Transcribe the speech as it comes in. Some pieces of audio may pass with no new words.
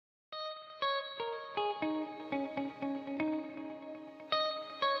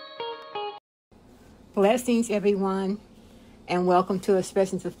Blessings, everyone, and welcome to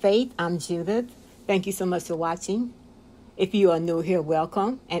Expressions of Faith. I'm Judith. Thank you so much for watching. If you are new here,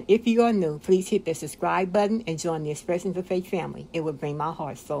 welcome. And if you are new, please hit the subscribe button and join the Expressions of Faith family. It will bring my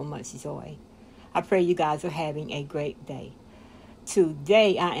heart so much joy. I pray you guys are having a great day.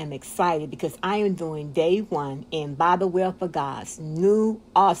 Today, I am excited because I am doing day 1 in By the Will for God's new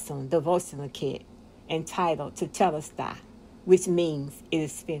awesome devotional kit entitled Tetelestai, which means it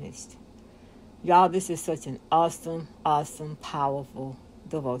is finished. Y'all, this is such an awesome, powerful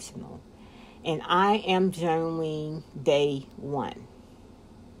devotional. And I am journaling day 1.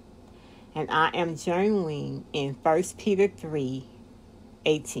 And I am journaling in 1 Peter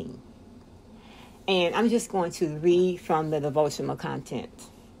 3:18. And I'm just going to read from the devotional content.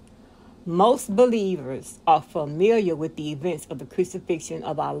 Most believers are familiar with the events of the crucifixion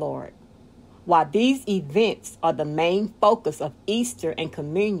of our Lord. While these events are the main focus of Easter and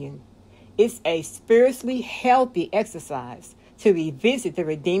communion, it's a spiritually healthy exercise to revisit the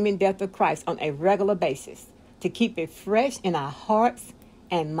redeeming death of Christ on a regular basis, to keep it fresh in our hearts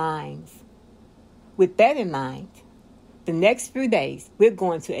and minds. With that in mind, the next few days, we're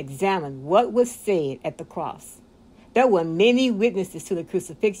going to examine what was said at the cross. There were many witnesses to the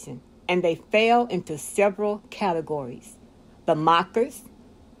crucifixion, and they fell into several categories: the mockers,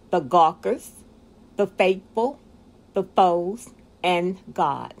 the gawkers, the faithful, the foes, and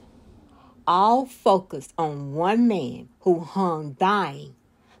God. All focused on one man who hung dying,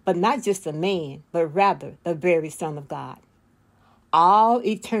 but not just a man, but rather the very Son of God. All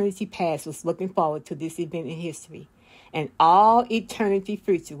eternity past was looking forward to this event in history, and all eternity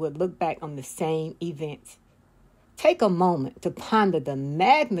future would look back on the same event. Take a moment to ponder the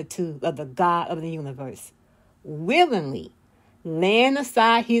magnitude of the God of the universe, willingly laying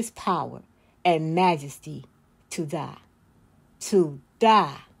aside his power and majesty to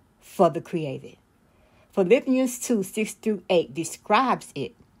die for the created. Philippians 2:6-8 describes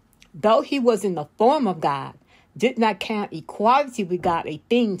it. Though he was in the form of God, did not count equality with God a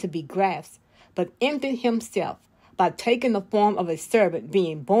thing to be grasped, but emptied himself by taking the form of a servant,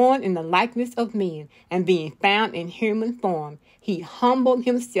 being born in the likeness of men, and being found in human form. He humbled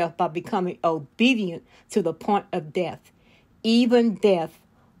himself by becoming obedient to the point of death, even death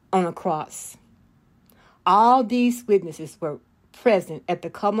on a cross. All these witnesses were present at the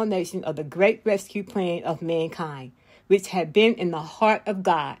culmination of the great rescue plan of mankind, which had been in the heart of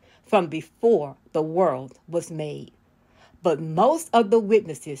God from before the world was made. But most of the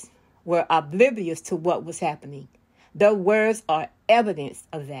witnesses were oblivious to what was happening. Their words are evidence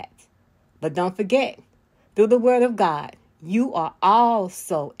of that. But don't forget, through the word of God, you are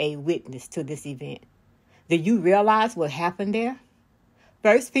also a witness to this event. Do you realize what happened there?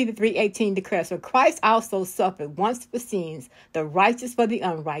 1 Peter 3:18 declares, "For Christ also suffered once for sins, the righteous for the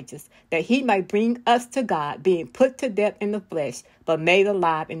unrighteous, that he might bring us to God, being put to death in the flesh, but made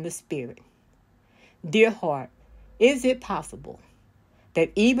alive in the spirit." Dear heart, is it possible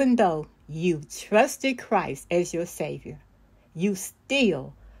that even though you trusted Christ as your Savior, you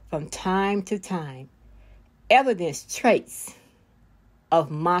still, from time to time, evidence traits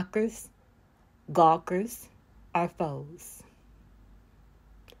of mockers, gawkers, or foes?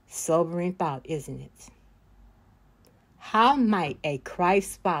 Sobering thought, isn't it? How might a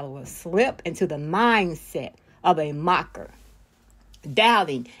Christ follower slip into the mindset of a mocker,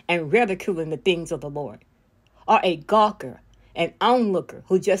 doubting and ridiculing the things of the Lord? Or a gawker, an onlooker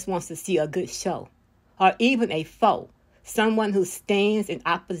who just wants to see a good show? Or even a foe, someone who stands in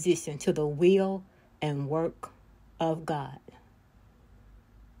opposition to the will and work of God?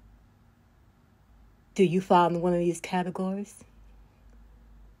 Do you fall in one of these categories?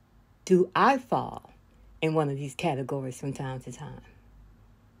 Do I fall in one of these categories from time to time?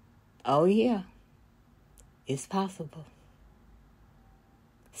 Oh yeah, it's possible.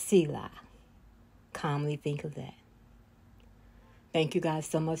 Selah. Calmly think of that. Thank you guys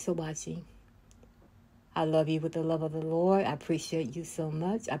so much for watching. I love you with the love of the Lord. I appreciate you so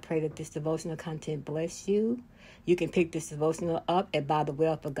much. I pray that this devotional content bless you. You can pick this devotional up at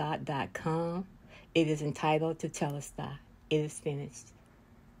bythewellforgod.com. It is entitled Tetelestai. It is finished.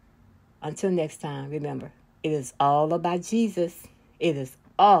 Until next time, remember, it is all about Jesus. It is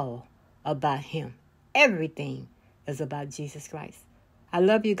all about him. Everything is about Jesus Christ. I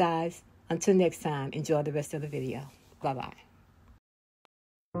love you guys. Until next time, enjoy the rest of the video. Bye-bye.